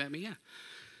hand, wave at me, yeah.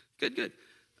 Good.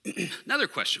 Another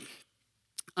question.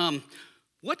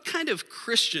 What kind of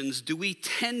Christians do we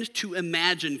tend to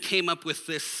imagine came up with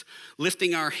this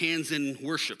lifting our hands in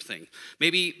worship thing?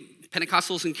 Maybe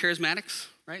Pentecostals and Charismatics,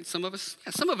 right? Some of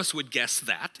us would guess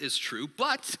that is true,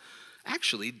 but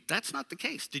actually that's not the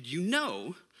case. Did you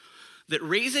know that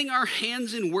raising our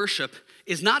hands in worship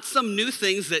is not some new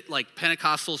things that like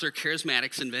Pentecostals or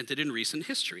charismatics invented in recent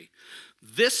history.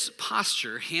 This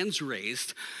posture, hands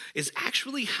raised, is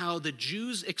actually how the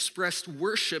Jews expressed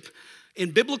worship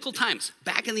in biblical times,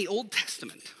 back in the Old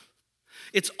Testament.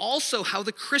 It's also how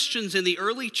the Christians in the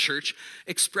early church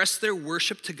expressed their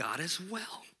worship to God as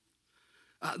well.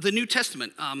 The New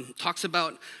Testament talks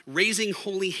about raising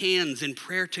holy hands in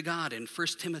prayer to God in 1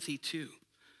 Timothy 2.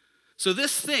 So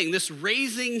this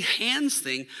raising hands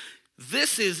thing,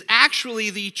 this is actually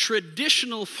the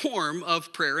traditional form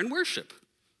of prayer and worship.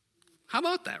 How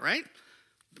about that, right?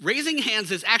 Raising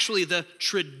hands is actually the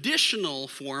traditional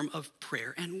form of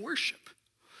prayer and worship.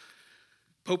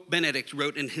 Pope Benedict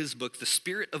wrote in his book, The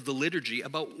Spirit of the Liturgy,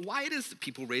 about why it is that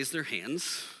people raise their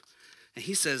hands. And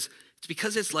he says, it's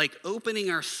because it's like opening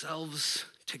ourselves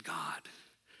to God.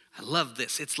 I love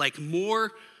this. It's like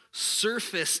more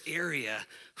surface area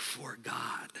for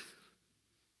God.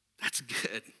 That's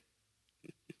good.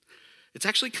 It's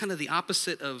actually kind of the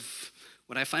opposite of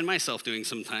what I find myself doing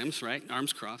sometimes, right?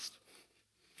 Arms crossed,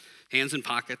 hands in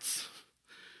pockets,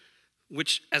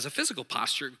 which as a physical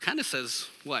posture kind of says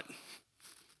what?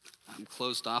 I'm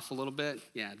closed off a little bit.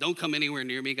 Yeah, don't come anywhere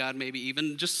near me, God, maybe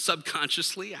even just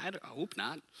subconsciously. I hope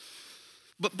not.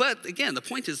 But again, the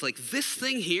point is like this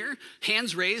thing here,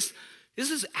 hands raised,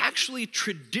 this is actually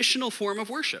traditional form of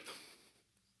worship,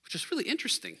 which is really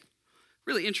interesting,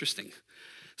 really interesting.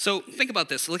 So think about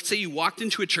this. Let's say you walked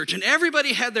into a church and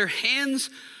everybody had their hands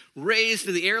raised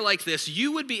in the air like this.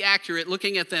 You would be accurate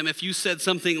looking at them if you said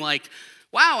something like,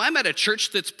 wow, I'm at a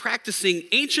church that's practicing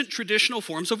ancient traditional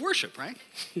forms of worship, right?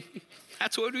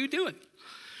 That's what we're doing.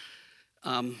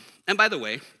 And by the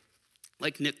way,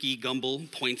 like Nicky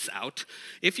Gumbel points out,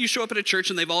 if you show up at a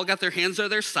church and they've all got their hands on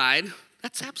their side,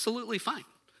 that's absolutely fine.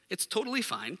 It's totally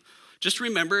fine. Just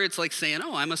remember, it's like saying,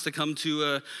 oh, I must have come to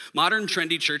a modern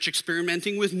trendy church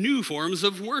experimenting with new forms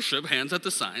of worship, hands at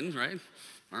the sign, right?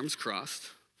 Arms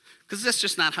crossed. Because that's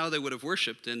just not how they would have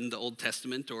worshiped in the Old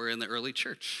Testament or in the early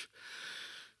church.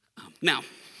 Now,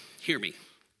 hear me.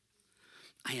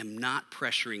 I am not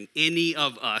pressuring any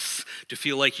of us to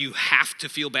feel like you have to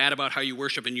feel bad about how you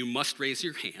worship and you must raise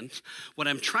your hand. What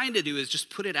I'm trying to do is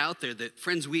just put it out there that,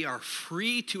 friends, we are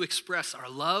free to express our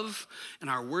love and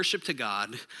our worship to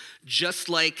God just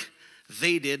like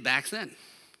they did back then.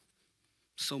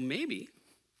 So maybe,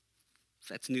 if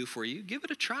that's new for you, give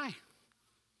it a try.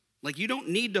 Like, you don't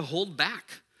need to hold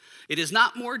back. It is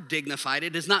not more dignified,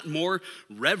 it is not more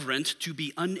reverent to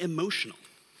be unemotional.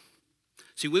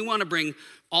 See, we want to bring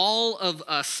all of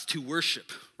us to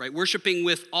worship, right? Worshiping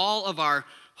with all of our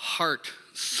heart,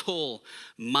 soul,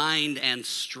 mind, and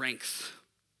strength.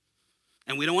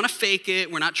 And we don't want to fake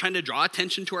it. We're not trying to draw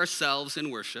attention to ourselves in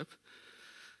worship.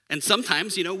 And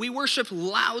sometimes, we worship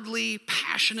loudly,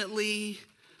 passionately.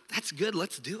 That's good.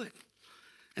 Let's do it.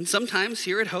 And sometimes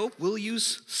here at Hope, we'll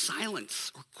use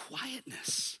silence or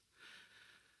quietness.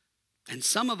 And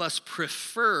some of us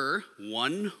prefer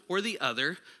one or the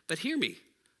other, but hear me,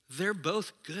 they're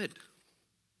both good.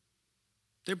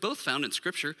 They're both found in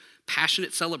Scripture,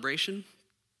 passionate celebration,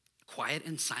 quiet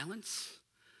and silence.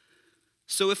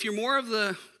 So if you're more of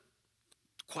the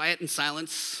quiet and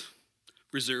silence,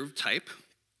 reserved type,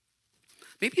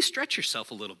 maybe stretch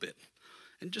yourself a little bit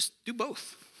and just do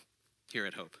both here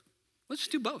at Hope. Let's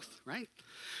just do both, right?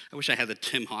 I wish I had the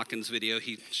Tim Hawkins video.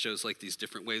 He shows like these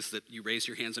different ways that you raise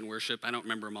your hands in worship. I don't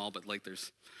remember them all, but like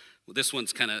this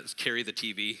one's kind of carry the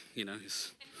TV,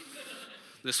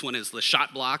 This one is the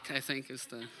shot block, I think,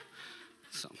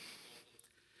 so.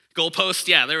 Goalpost,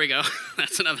 yeah, there we go.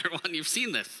 That's another one. You've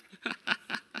seen this.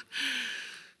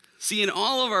 See, in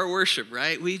all of our worship,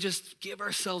 right, we just give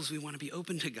ourselves, we want to be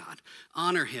open to God,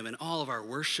 honor him in all of our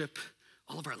worship,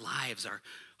 all of our lives, our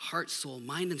heart, soul,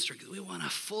 mind, and strength. We want to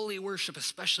fully worship,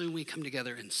 especially when we come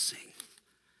together and sing.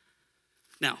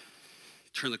 Now,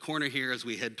 turn the corner here as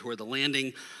we head toward the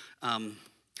landing.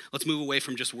 Let's move away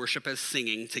from just worship as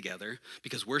singing together,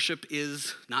 because worship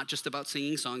is not just about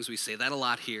singing songs. We say that a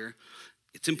lot here.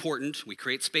 It's important. We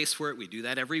create space for it. We do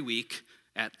that every week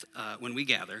when we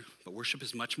gather, but worship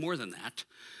is much more than that.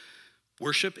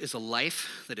 Worship is a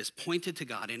life that is pointed to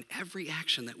God in every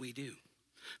action that we do.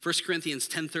 1 Corinthians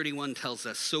 10:31 tells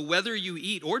us, so whether you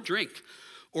eat or drink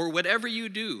or whatever you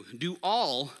do, do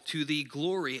all to the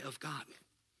glory of God.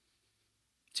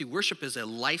 See, worship is a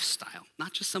lifestyle,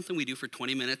 not just something we do for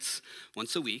 20 minutes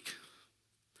once a week.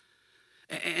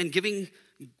 And giving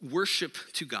worship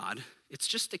to God, it's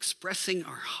just expressing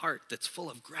our heart that's full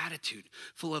of gratitude,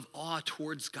 full of awe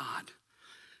towards God.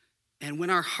 And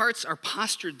when our hearts are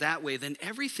postured that way, then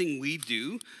everything we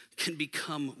do can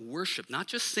become worship. Not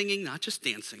just singing, not just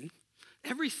dancing,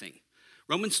 everything.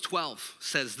 Romans 12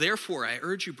 says, therefore, I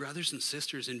urge you, brothers and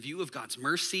sisters, in view of God's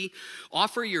mercy,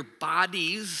 offer your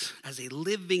bodies as a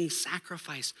living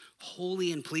sacrifice,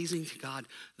 holy and pleasing to God.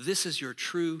 This is your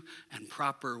true and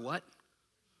proper what?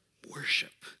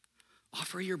 Worship.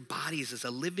 Offer your bodies as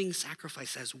a living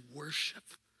sacrifice, as worship.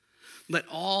 Let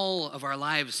all of our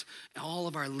lives, all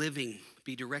of our living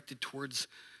be directed towards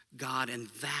God, and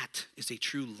that is a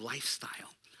true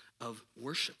lifestyle of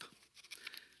worship.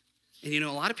 And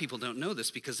a lot of people don't know this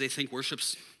because they think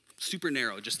worship's super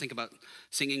narrow. Just think about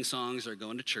singing songs or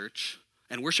going to church.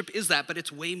 And worship is that, but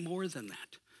it's way more than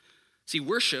that. See,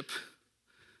 worship,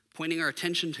 pointing our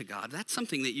attention to God, that's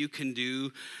something that you can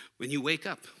do when you wake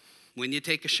up, when you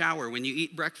take a shower, when you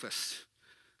eat breakfast.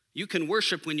 You can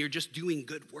worship when you're just doing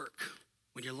good work,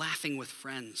 when you're laughing with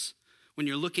friends, when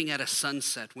you're looking at a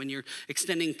sunset, when you're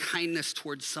extending kindness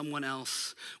towards someone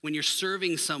else, when you're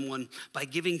serving someone by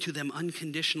giving to them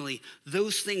unconditionally.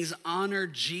 Those things honor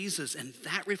Jesus, and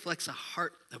that reflects a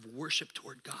heart of worship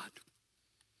toward God.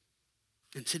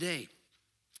 And today,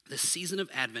 the season of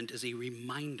Advent is a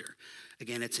reminder.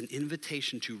 Again, it's an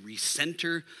invitation to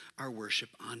recenter our worship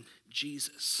on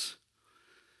Jesus.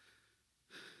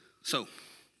 So,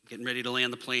 getting ready to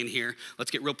land the plane here.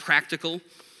 Let's get real practical.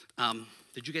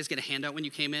 Did you guys get a handout when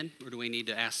you came in? Or do we need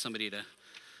to ask somebody to?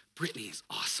 Brittany is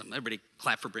awesome. Everybody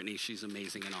clap for Brittany. She's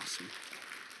amazing and awesome.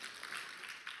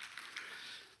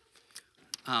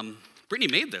 Brittany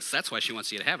made this. That's why she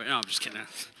wants you to have it. No, I'm just kidding.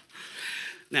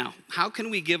 Now, how can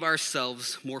we give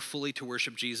ourselves more fully to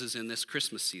worship Jesus in this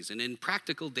Christmas season? In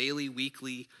practical, daily,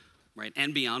 weekly, right,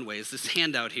 and beyond ways. This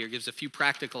handout here gives a few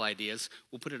practical ideas.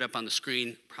 We'll put it up on the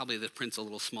screen. Probably the print's a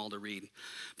little small to read,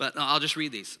 but I'll just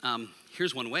read these.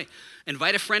 Here's one way.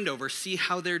 Invite a friend over, see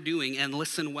how they're doing, and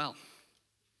listen well.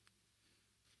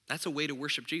 That's a way to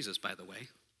worship Jesus, by the way,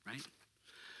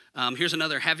 right? Here's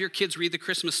another. Have your kids read the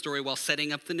Christmas story while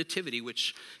setting up the nativity,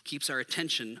 which keeps our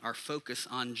attention, our focus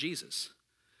on Jesus.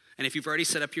 And if you've already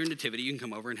set up your nativity, you can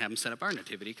come over and have them set up our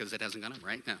nativity because it hasn't gone up,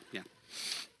 right? No, yeah.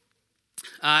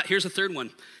 Here's a third one.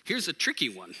 Here's a tricky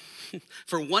one.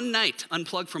 For one night,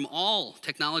 unplug from all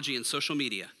technology and social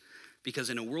media, because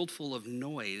in a world full of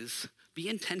noise, be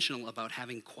intentional about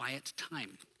having quiet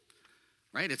time,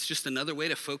 right? It's just another way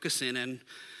to focus in and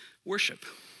worship.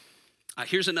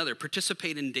 Here's another.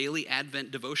 Participate in daily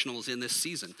Advent devotionals in this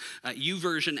season.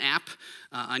 YouVersion app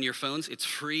on your phones. It's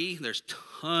free. There's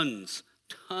tons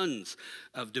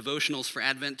of devotionals for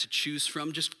Advent to choose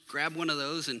from. Just grab one of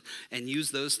those and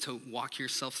use those to walk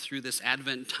yourself through this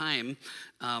Advent time.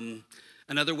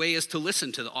 Another way is to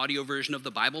listen to the audio version of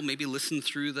the Bible. Maybe listen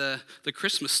through the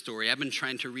Christmas story. I've been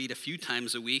trying to read a few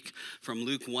times a week from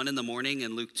Luke 1 in the morning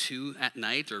and Luke 2 at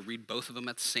night, or read both of them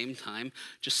at the same time,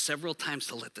 just several times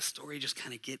to let the story just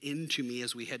kind of get into me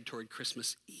as we head toward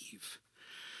Christmas Eve.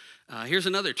 Here's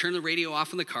another. Turn the radio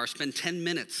off in the car. Spend 10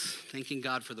 minutes thanking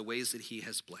God for the ways that he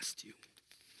has blessed you.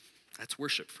 That's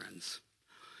worship, friends.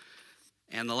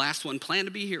 And the last one, plan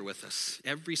to be here with us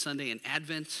every Sunday in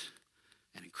Advent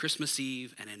and in Christmas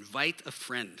Eve, and invite a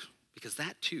friend, because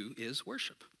that too is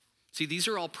worship. See, these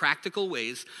are all practical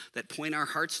ways that point our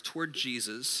hearts toward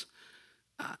Jesus,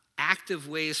 active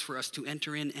ways for us to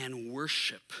enter in and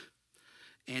worship.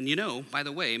 And by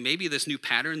the way, maybe this new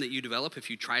pattern that you develop, if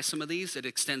you try some of these, it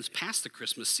extends past the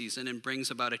Christmas season and brings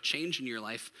about a change in your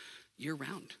life year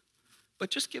round. But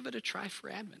just give it a try for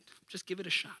Advent. Just give it a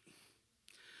shot.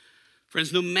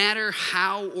 Friends, no matter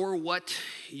how or what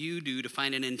you do to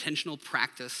find an intentional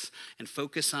practice and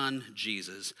focus on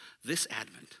Jesus, this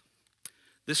Advent,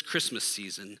 this Christmas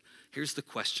season, here's the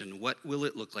question. What will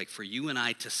it look like for you and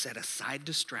I to set aside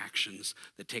distractions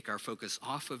that take our focus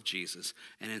off of Jesus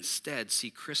and instead see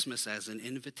Christmas as an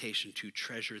invitation to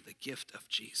treasure the gift of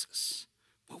Jesus?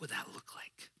 What would that look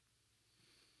like?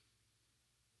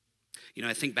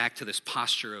 I think back to this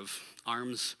posture of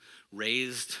arms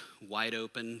raised, wide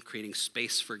open, creating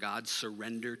space for God,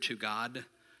 surrender to God.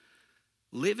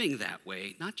 Living that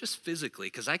way, not just physically,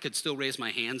 because I could still raise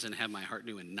my hands and have my heart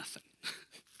doing nothing.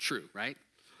 True, right?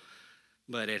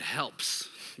 But it helps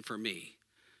for me.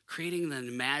 Creating and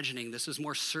imagining this is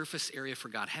more surface area for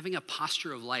God. Having a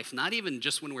posture of life, not even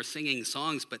just when we're singing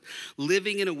songs, but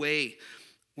living in a way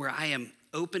where I am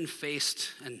open-faced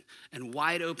and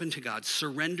wide open to God,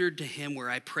 surrendered to him, where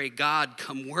I pray, God,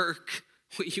 come work.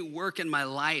 Will you work in my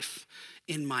life,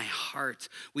 in my heart?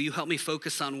 Will you help me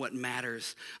focus on what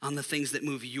matters, on the things that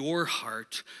move your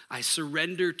heart? I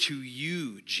surrender to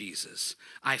you, Jesus.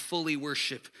 I fully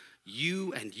worship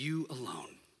you and you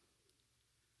alone.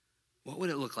 What would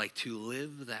it look like to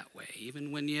live that way,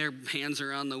 even when your hands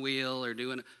are on the wheel or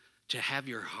doing it, to have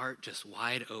your heart just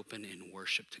wide open in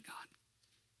worship to God?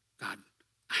 God,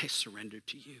 I surrender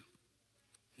to you.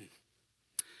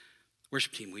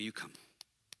 Worship team, will you come?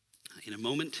 In a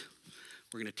moment,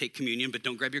 we're going to take communion, but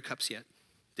don't grab your cups yet.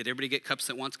 Did everybody get cups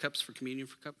that wants cups for communion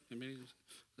for cup? Anybody?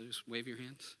 Just wave your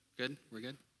hands. Good? We're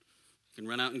good? You can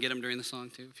run out and get them during the song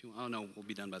too if you want. Oh no, we'll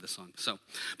be done by the song.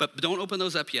 But don't open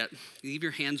those up yet. Leave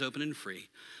your hands open and free.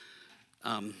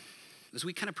 As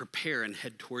we kind of prepare and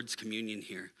head towards communion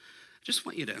here, I just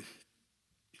want you to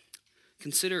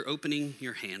consider opening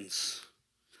your hands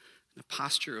in a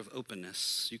posture of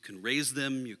openness. You can raise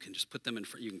them, you can just put them in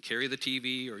front, you can carry the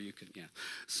TV, or you could,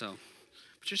 So,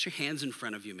 put just your hands in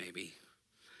front of you maybe.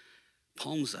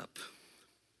 Palms up.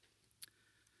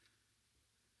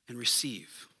 And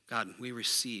receive. God, we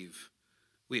receive.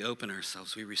 We open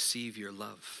ourselves. We receive your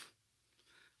love.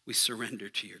 We surrender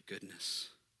to your goodness.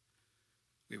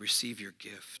 We receive your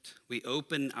gift. We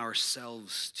open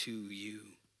ourselves to you,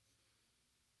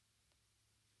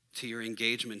 to your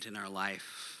engagement in our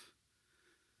life.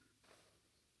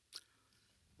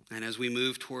 And as we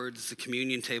move towards the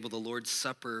communion table, the Lord's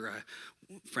Supper,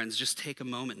 friends, just take a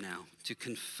moment now to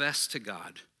confess to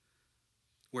God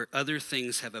where other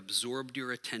things have absorbed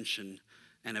your attention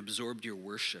and absorbed your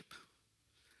worship.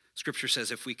 Scripture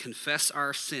says if we confess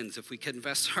our sins, if we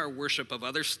confess our worship of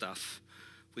other stuff,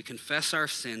 if we confess our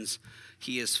sins,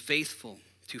 he is faithful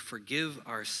to forgive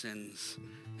our sins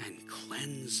and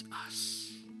cleanse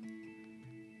us.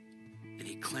 And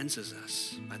he cleanses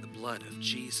us by the blood of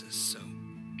Jesus. So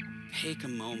take a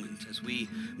moment as we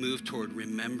move toward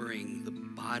remembering the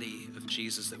body of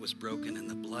Jesus that was broken and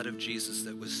the blood of Jesus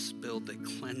that was spilled that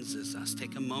cleanses us.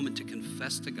 Take a moment to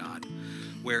confess to God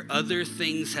where other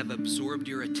things have absorbed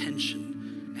your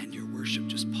attention and your worship.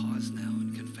 Just pause now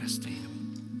and confess to him.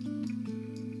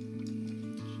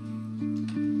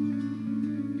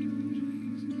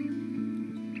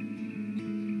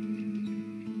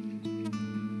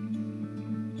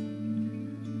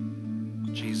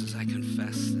 Jesus, I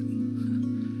confess that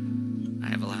I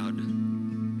have allowed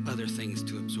other things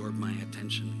to absorb my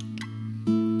attention.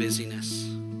 Busyness,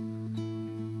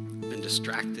 been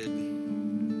distracted,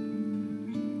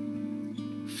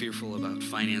 fearful about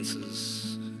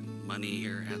finances, money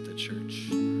here at the church.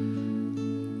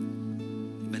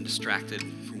 Been distracted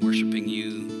from worshiping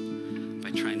you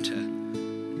by trying to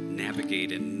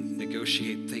navigate and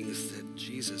negotiate things that,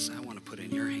 Jesus, I want to put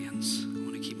in your hands. I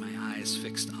want to keep my eyes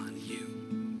fixed on you.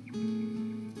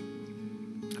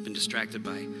 I've been distracted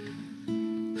by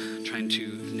trying to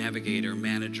navigate or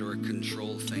manage or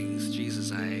control things.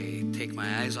 Jesus, I take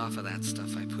my eyes off of that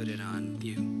stuff. I put it on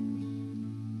you.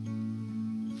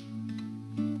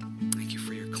 Thank you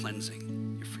for your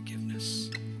cleansing, your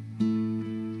forgiveness.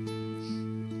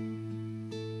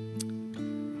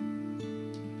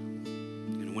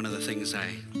 And one of the things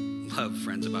I love,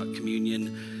 friends, about communion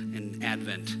and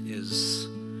Advent is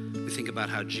we think about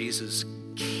how Jesus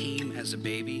came as a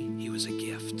baby. He was a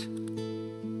gift.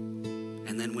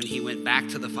 And then when he went back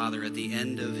to the Father at the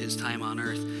end of his time on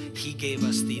earth, he gave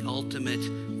us the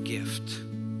ultimate gift.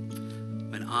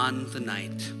 When on the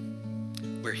night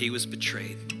where he was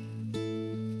betrayed,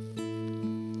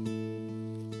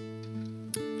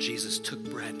 Jesus took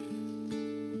bread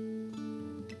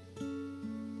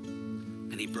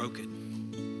and he broke it.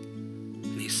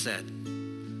 And he said,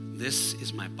 "This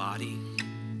is my body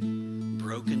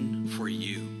broken for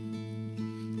you.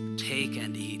 Take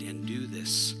and eat and do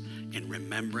this in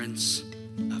remembrance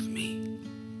of me."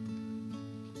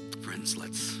 Friends,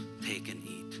 let's take and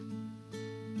eat.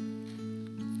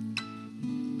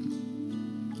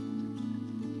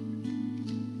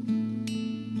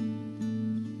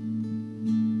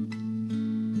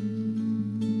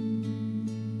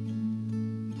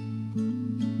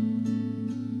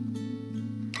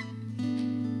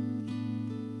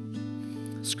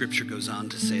 Scripture goes on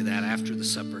to say that after the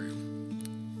supper,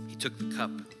 he took the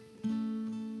cup.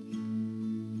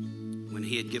 When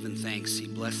he had given thanks, he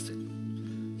blessed it.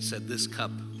 He said, "This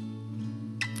cup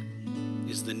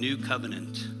is the new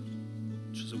covenant,"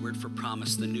 which is a word for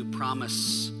promise, the new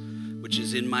promise, which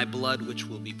is in my blood, which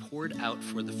will be poured out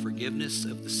for the forgiveness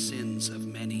of the sins of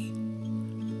many.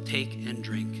 Take and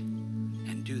drink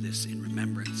and do this in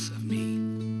remembrance of me.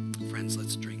 Friends,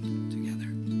 let's drink together.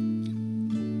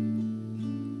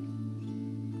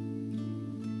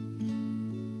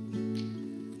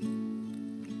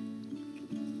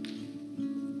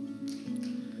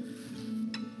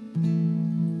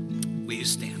 Will you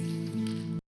stand?